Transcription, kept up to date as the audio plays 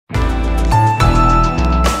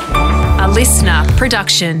listener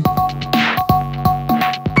production.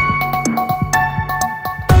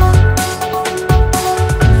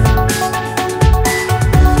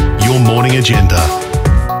 Your Morning Agenda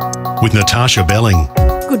with Natasha Belling.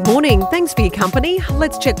 Good morning. Thanks for your company.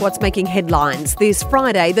 Let's check what's making headlines this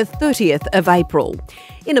Friday, the 30th of April.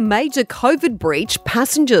 In a major COVID breach,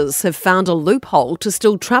 passengers have found a loophole to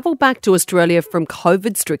still travel back to Australia from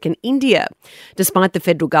COVID-stricken India. Despite the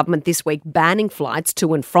federal government this week banning flights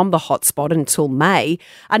to and from the hotspot until May,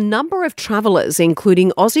 a number of travellers,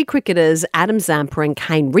 including Aussie cricketers Adam Zampa and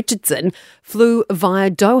Kane Richardson, flew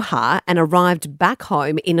via Doha and arrived back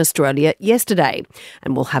home in Australia yesterday.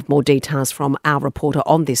 And we'll have more details from our reporter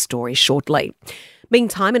on this story shortly.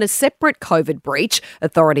 Meantime, in a separate COVID breach,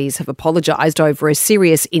 authorities have apologised over a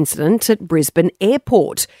serious incident at Brisbane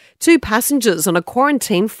Airport. 2 passengers on a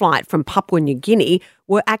quarantine flight from Papua New Guinea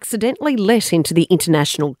were accidentally let into the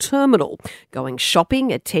international terminal, going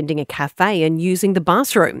shopping, attending a cafe and using the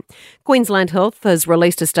bathroom. Queensland Health has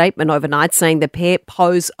released a statement overnight saying the pair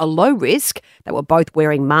pose a low risk. They were both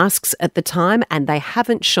wearing masks at the time and they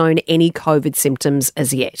haven't shown any COVID symptoms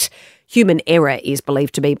as yet. Human error is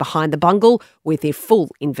believed to be behind the bungle, with a full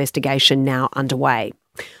investigation now underway.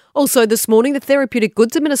 Also this morning, the Therapeutic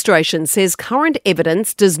Goods Administration says current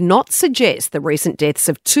evidence does not suggest the recent deaths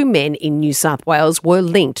of 2 men in New South Wales were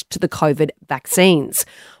linked to the COVID vaccines.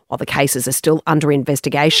 While the cases are still under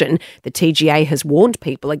investigation, the TGA has warned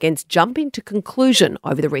people against jumping to conclusion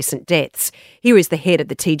over the recent deaths. Here is the head of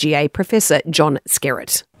the TGA, Professor John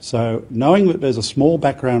Skerritt. So knowing that there's a small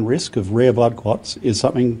background risk of rare blood clots is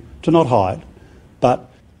something to not hide,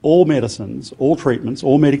 but all medicines, all treatments,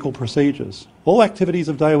 all medical procedures, all activities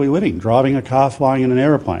of daily living, driving a car, flying in an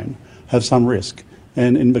aeroplane, have some risk.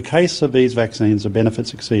 And in the case of these vaccines, the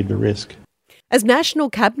benefits exceed the risk. As National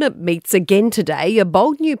Cabinet meets again today, a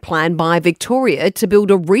bold new plan by Victoria to build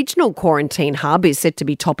a regional quarantine hub is set to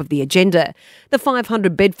be top of the agenda. The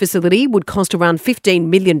 500-bed facility would cost around $15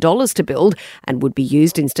 million to build and would be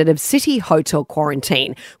used instead of city hotel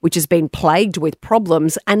quarantine, which has been plagued with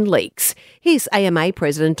problems and leaks. Here's AMA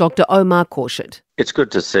President Dr Omar Khorshid. It's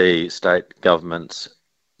good to see state governments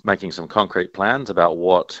making some concrete plans about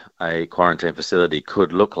what a quarantine facility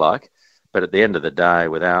could look like. But at the end of the day,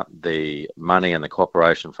 without the money and the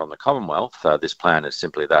cooperation from the Commonwealth, this plan is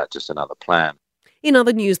simply that, just another plan. In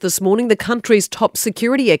other news this morning, the country's top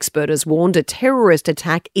security expert has warned a terrorist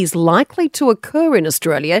attack is likely to occur in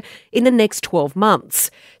Australia in the next 12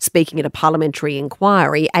 months. Speaking at a parliamentary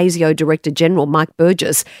inquiry, ASIO Director General Mike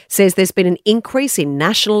Burgess says there's been an increase in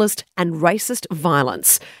nationalist and racist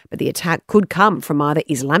violence, but the attack could come from either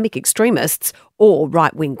Islamic extremists or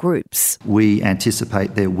right-wing groups. We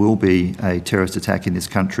anticipate there will be a terrorist attack in this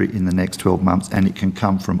country in the next 12 months, and it can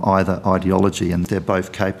come from either ideology, and they're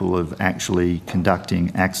both capable of actually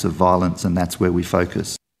conducting acts of violence, and that's where we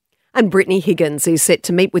focus. And Brittany Higgins is set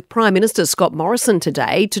to meet with Prime Minister Scott Morrison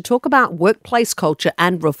today to talk about workplace culture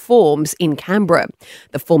and reforms in Canberra.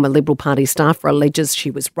 The former Liberal Party staffer alleges she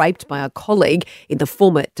was raped by a colleague in the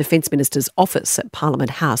former Defence Minister's office at Parliament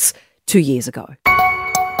House 2 years ago.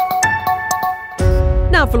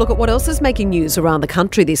 Now for a look at what else is making news around the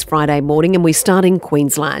country this Friday morning, and we start in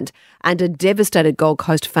Queensland. And a devastated Gold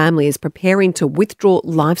Coast family is preparing to withdraw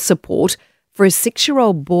life support for a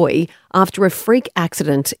 6-year-old boy after a freak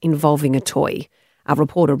accident involving a toy. Our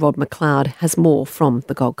reporter Rod McLeod has more from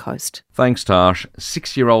the Gold Coast. Thanks, Tash.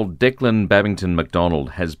 6-year-old Declan Babington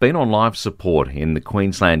McDonald has been on life support in the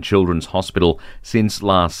Queensland Children's Hospital since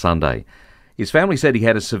last Sunday. His family said he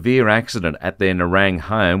had a severe accident at their Nerang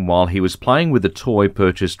home while he was playing with a toy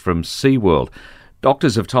purchased from SeaWorld.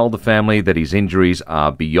 Doctors have told the family that his injuries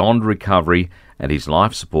are beyond recovery and his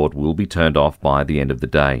life support will be turned off by the end of the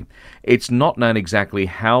day. It's not known exactly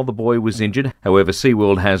how the boy was injured. However,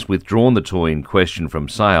 SeaWorld has withdrawn the toy in question from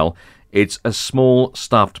sale. It's a small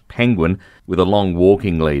stuffed penguin with a long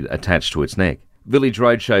walking lead attached to its neck. Village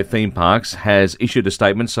Roadshow Theme Parks has issued a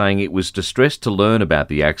statement saying it was distressed to learn about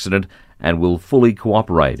the accident and will fully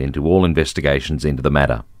cooperate into all investigations into the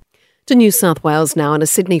matter. To New South Wales now, and a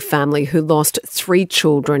Sydney family who lost 3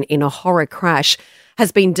 children in a horror crash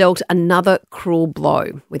has been dealt another cruel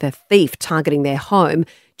blow, with a thief targeting their home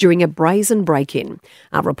during a brazen break-in.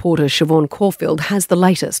 Our reporter Siobhan Caulfield has the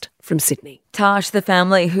latest from Sydney. Tash, the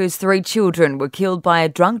family whose 3 children were killed by a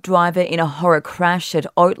drunk driver in a horror crash at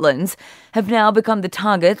Oatlands, have now become the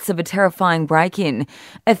targets of a terrifying break-in.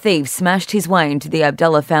 A thief smashed his way into the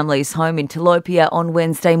Abdullah family's home in Tilapia on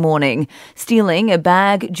Wednesday morning, stealing a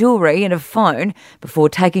bag, jewellery and a phone before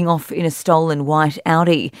taking off in a stolen white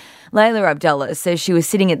Audi. Layla Abdullah says she was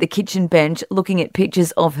sitting at the kitchen bench looking at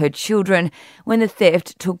pictures of her children when the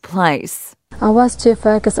theft took place. I was too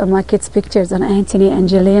focused on my kids' pictures, on Anthony,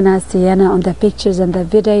 Angelina, Sienna, on the pictures and the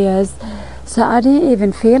videos. So I didn't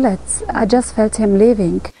even feel it. I just felt him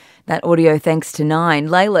leaving. That audio thanks to Nine.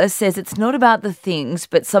 Layla says it's not about the things,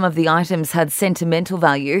 but some of the items had sentimental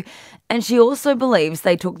value. And she also believes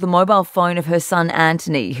they took the mobile phone of her son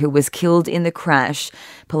Anthony, who was killed in the crash.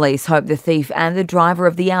 Police hope the thief and the driver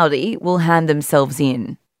of the Audi will hand themselves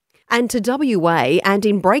in. And to WA, and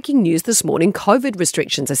in breaking news this morning, COVID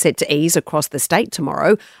restrictions are set to ease across the state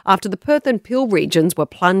tomorrow after the Perth and Peel regions were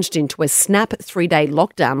plunged into a snap 3-day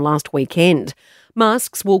lockdown last weekend.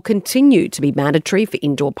 Masks will continue to be mandatory for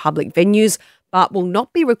indoor public venues, but will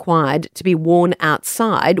not be required to be worn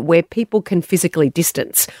outside where people can physically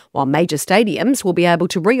distance, while major stadiums will be able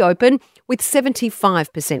to reopen with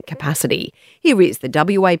 75% capacity. Here is the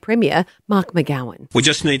WA Premier, Mark McGowan. We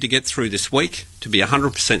just need to get through this week to be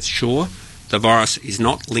 100% sure the virus is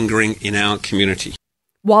not lingering in our community.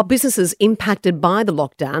 While businesses impacted by the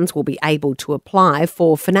lockdowns will be able to apply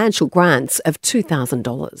for financial grants of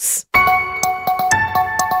 $2,000.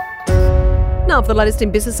 Now for the latest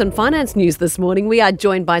in business and finance news this morning, we are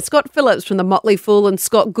joined by Scott Phillips from the Motley Fool. And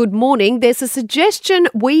Scott, good morning. There's a suggestion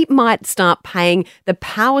we might start paying the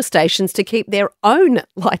power stations to keep their own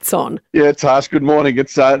lights on. Yeah, Tash, good morning.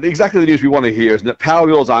 It's exactly the news we want to hear, isn't it? Power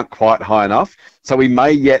bills aren't quite high enough. So we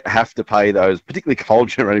may yet have to pay those, particularly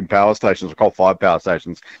coal-generating power stations or coal-fired power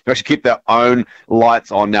stations, to actually keep their own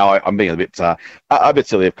lights on. Now, I'm being a bit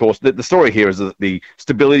silly, of course. The story here is that the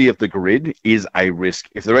stability of the grid is a risk.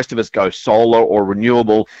 If the rest of us go solar or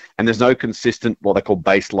renewable, and there's no consistent, what they call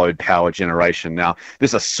base load power generation. Now, this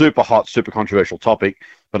is a super hot, super controversial topic,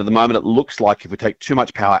 but at the moment it looks like if we take too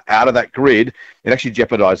much power out of that grid, it actually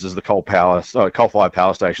jeopardises the coal-fired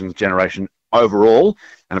power stations generation overall,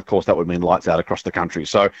 and of course that would mean lights out across the country.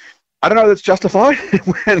 So I don't know that's justified,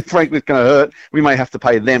 and frankly it's going to hurt. We may have to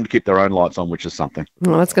pay them to keep their own lights on, which is something.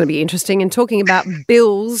 Well, that's going to be interesting. And talking about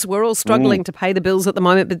bills, we're all struggling to pay the bills at the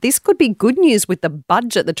moment, but this could be good news with the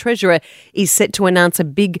budget. The Treasurer is set to announce a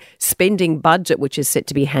big spending budget, which is set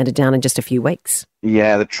to be handed down in just a few weeks.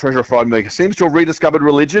 Yeah, the Treasurer Friedman seems to have rediscovered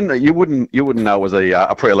religion. You wouldn't know it was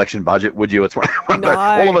a pre-election budget, would you? It's one of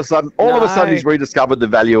those, all of a sudden he's rediscovered the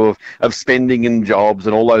value of spending and jobs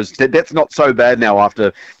and all those. Debt's not so bad now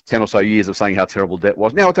after 10 or so years of saying how terrible debt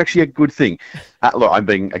was. Now it's actually a good thing. Look, I'm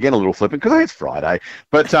being, again, a little flippant because it's Friday.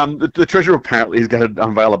 But the Treasurer apparently is going to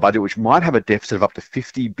unveil a budget which might have a deficit of up to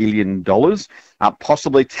 $50 billion,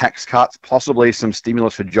 possibly tax cuts, possibly some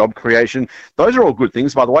stimulus for job creation. Those are all good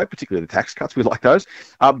things, by the way, particularly the tax cuts. We like those.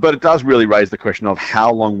 But it does really raise the question of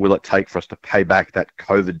how long will it take for us to pay back that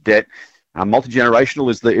COVID debt. Multi-generational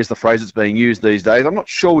is the phrase that's being used these days. I'm not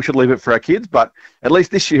sure we should leave it for our kids, but at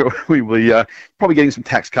least this year we will be probably getting some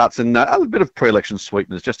tax cuts and a bit of pre-election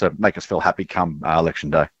sweeteners just to make us feel happy come election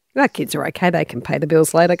day. Our kids are okay. They can pay the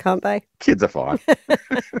bills later, can't they? Kids are fine.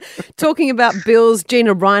 Talking about bills,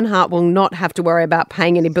 Gina Rinehart will not have to worry about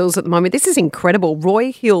paying any bills at the moment. This is incredible.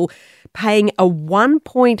 Roy Hill paying a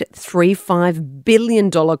 $1.35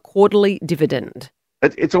 billion quarterly dividend.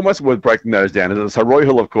 It's almost worth breaking those down, isn't it? So Roy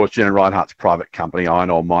Hill, of course, Gina Rinehart's private company, Iron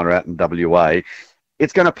Ore Miner out in WA,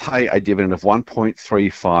 it's going to pay a dividend of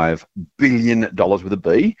 $1.35 billion with a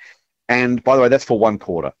B. And by the way, that's for one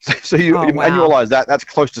quarter. So you annualise that, that's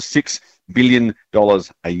close to $6 billion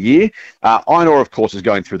a year. Iron ore, of course, is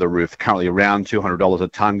going through the roof, currently around $200 a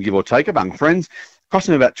tonne, give or take, among friends.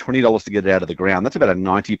 Costing about $20 to get it out of the ground. That's about a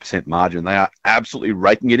 90% margin. They are absolutely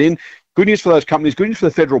raking it in. Good news for those companies, good news for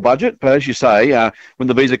the federal budget. But as you say, when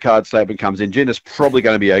the Visa card statement comes in, Gina's probably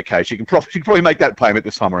going to be okay. She can probably make that payment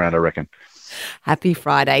this time around, I reckon. Happy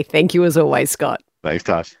Friday. Thank you as always, Scott. Thanks,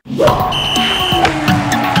 Tash.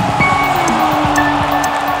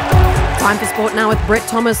 Time for sport now with Brett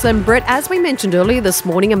Thomas. And Brett, as we mentioned earlier this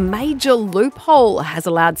morning, a major loophole has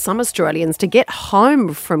allowed some Australians to get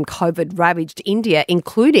home from COVID-ravaged India,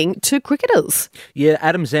 including 2 cricketers. Yeah,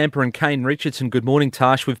 Adam Zampa and Kane Richardson. Good morning,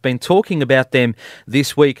 Tash. We've been talking about them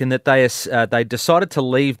this week and that they decided to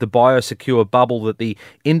leave the biosecure bubble that the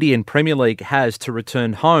Indian Premier League has to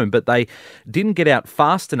return home, but they didn't get out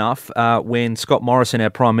fast enough when Scott Morrison, our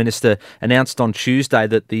Prime Minister, announced on Tuesday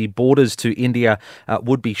that the borders to India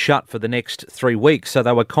would be shut for the next 3 weeks. So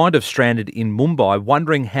they were kind of stranded in Mumbai,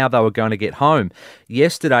 wondering how they were going to get home.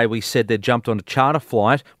 Yesterday, we said they'd jumped on a charter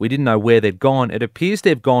flight. We didn't know where they'd gone. It appears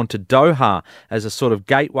they've gone to Doha as a sort of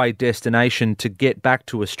gateway destination to get back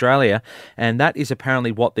to Australia, and that is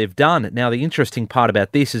apparently what they've done. Now, the interesting part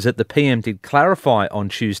about this is that the PM did clarify on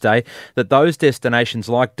Tuesday that those destinations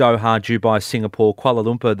like Doha, Dubai, Singapore, Kuala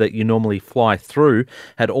Lumpur that you normally fly through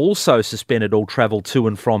had also suspended all travel to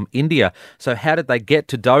and from India. So how did they get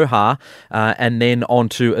to Doha? and then on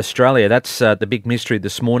to Australia. That's the big mystery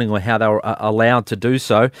this morning, or how they were allowed to do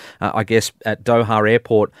so. I guess at Doha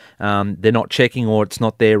Airport, they're not checking, or it's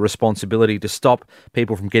not their responsibility to stop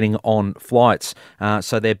people from getting on flights.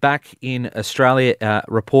 So they're back in Australia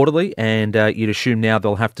reportedly, and you'd assume now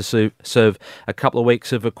they'll have to serve a couple of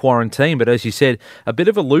weeks of a quarantine. But as you said, a bit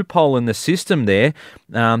of a loophole in the system there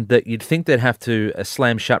that you'd think they'd have to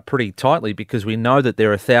slam shut pretty tightly, because we know that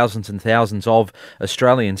there are thousands and thousands of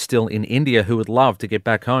Australians still in India who would love to get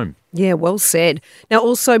back home. Yeah, well said. Now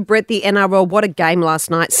also, Brett, the NRL, what a game last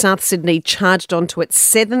night. South Sydney charged on to its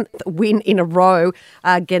 7th win in a row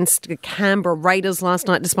against the Canberra Raiders last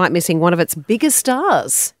night, despite missing one of its biggest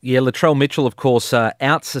stars. Yeah, Latrell Mitchell, of course,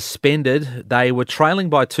 out suspended. They were trailing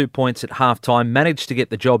by 2 points at halftime, managed to get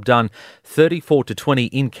the job done 34-20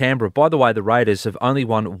 in Canberra. By the way, the Raiders have only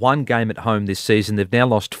won one game at home this season. They've now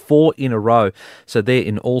lost 4 in a row, so they're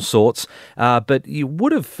in all sorts. But you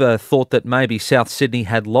would have thought that maybe South Sydney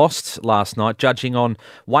had lost last night, judging on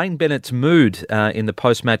Wayne Bennett's mood in the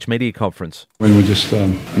post-match media conference. When we're just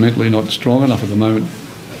mentally not strong enough at the moment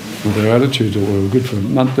with our attitudes, or we were good for a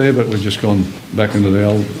month there, but we've just gone back into the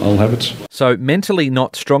old habits. So mentally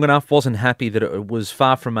not strong enough, wasn't happy that it was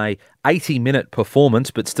far from a 80-minute performance,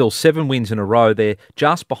 but still 7 wins in a row. They're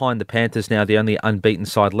just behind the Panthers now, the only unbeaten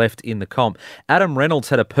side left in the comp. Adam Reynolds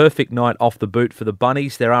had a perfect night off the boot for the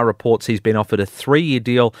Bunnies. There are reports he's been offered a 3-year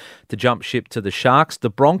deal to jump ship to the Sharks. The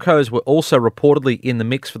Broncos were also reportedly in the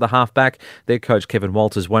mix for the halfback. Their coach, Kevin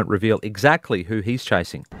Walters, won't reveal exactly who he's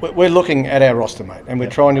chasing. We're looking at our roster, mate, and we're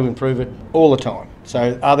trying to improve it all the time.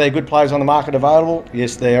 So are there good players on the market available?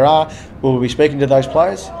 Yes, there are. Will we be speaking to those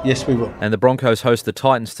players? Yes, we will. And the Broncos host the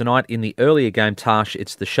Titans tonight. In the earlier game, Tash,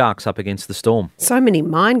 it's the Sharks up against the Storm. So many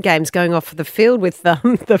mind games going off the field with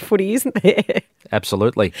the footy, isn't there?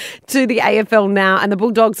 Absolutely. To the AFL now, and the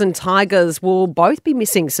Bulldogs and Tigers will both be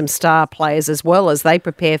missing some star players as well as they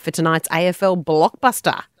prepare for tonight's AFL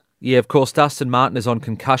blockbuster. Yeah, of course, Dustin Martin is on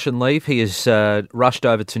concussion leave. He has rushed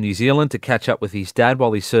over to New Zealand to catch up with his dad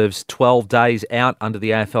while he serves 12 days out under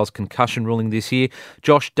the AFL's concussion ruling this year.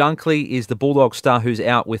 Josh Dunkley is the Bulldog star who's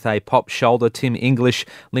out with a popped shoulder. Tim English,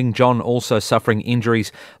 Ling John also suffering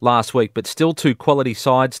injuries last week, but still 2 quality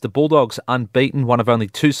sides. The Bulldogs unbeaten, one of only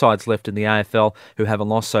 2 sides left in the AFL who haven't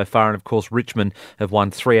lost so far, and of course Richmond have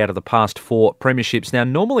won 3 out of the past 4 premierships. Now,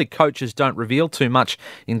 normally coaches don't reveal too much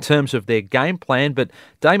in terms of their game plan, but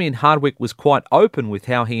Damien Hardwick was quite open with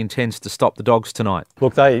how he intends to stop the Dogs tonight.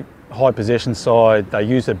 Look, they high possession side, they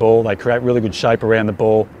use their ball, they create really good shape around the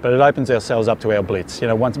ball, but it opens ourselves up to our blitz. You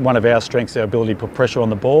know, one of our strengths, our ability to put pressure on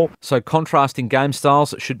the ball. So contrasting game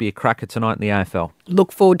styles, it should be a cracker tonight in the AFL.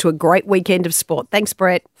 Look forward to a great weekend of sport. Thanks,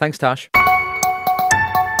 Brett. Thanks, Tash.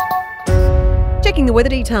 Checking the weather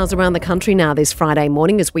details around the country now this Friday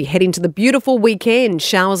morning as we head into the beautiful weekend.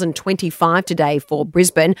 Showers and 25 today for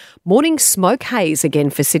Brisbane. Morning smoke haze again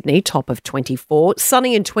for Sydney, top of 24.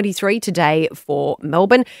 Sunny and 23 today for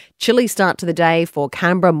Melbourne. Chilly start to the day for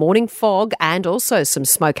Canberra. Morning fog and also some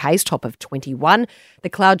smoke haze, top of 21. The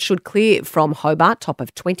clouds should clear from Hobart, top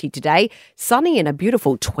of 20 today. Sunny and a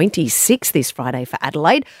beautiful 26 this Friday for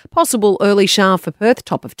Adelaide. Possible early shower for Perth,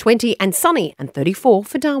 top of 20. And sunny and 34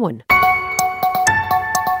 for Darwin.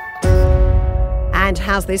 And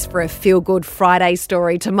how's this for a feel-good Friday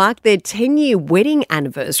story? To mark their 10-year wedding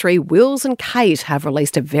anniversary, Wills and Kate have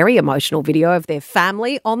released a very emotional video of their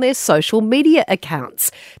family on their social media accounts.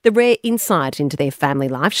 The rare insight into their family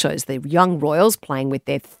life shows the young royals playing with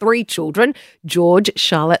their 3 children, George,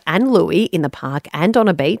 Charlotte and Louis, in the park and on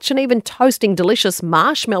a beach, and even toasting delicious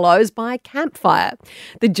marshmallows by a campfire.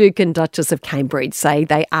 The Duke and Duchess of Cambridge say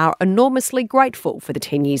they are enormously grateful for the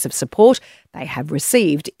 10 years of support they have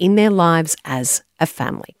received in their lives as a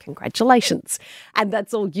family. Congratulations. And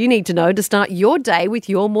that's all you need to know to start your day with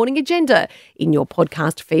your morning agenda in your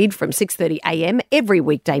podcast feed from 6:30am every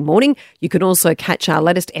weekday morning. You can also catch our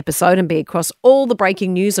latest episode and be across all the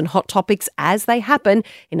breaking news and hot topics as they happen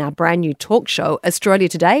in our brand new talk show, Australia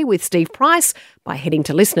Today with Steve Price, by heading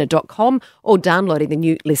to listener.com or downloading the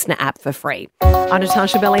new Listener app for free. I'm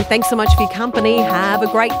Natasha Belling. Thanks so much for your company. Have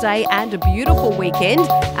a great day and a beautiful weekend,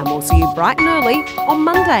 and we'll see you bright and early on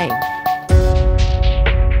Monday.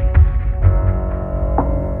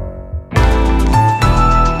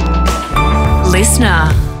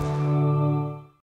 Listener.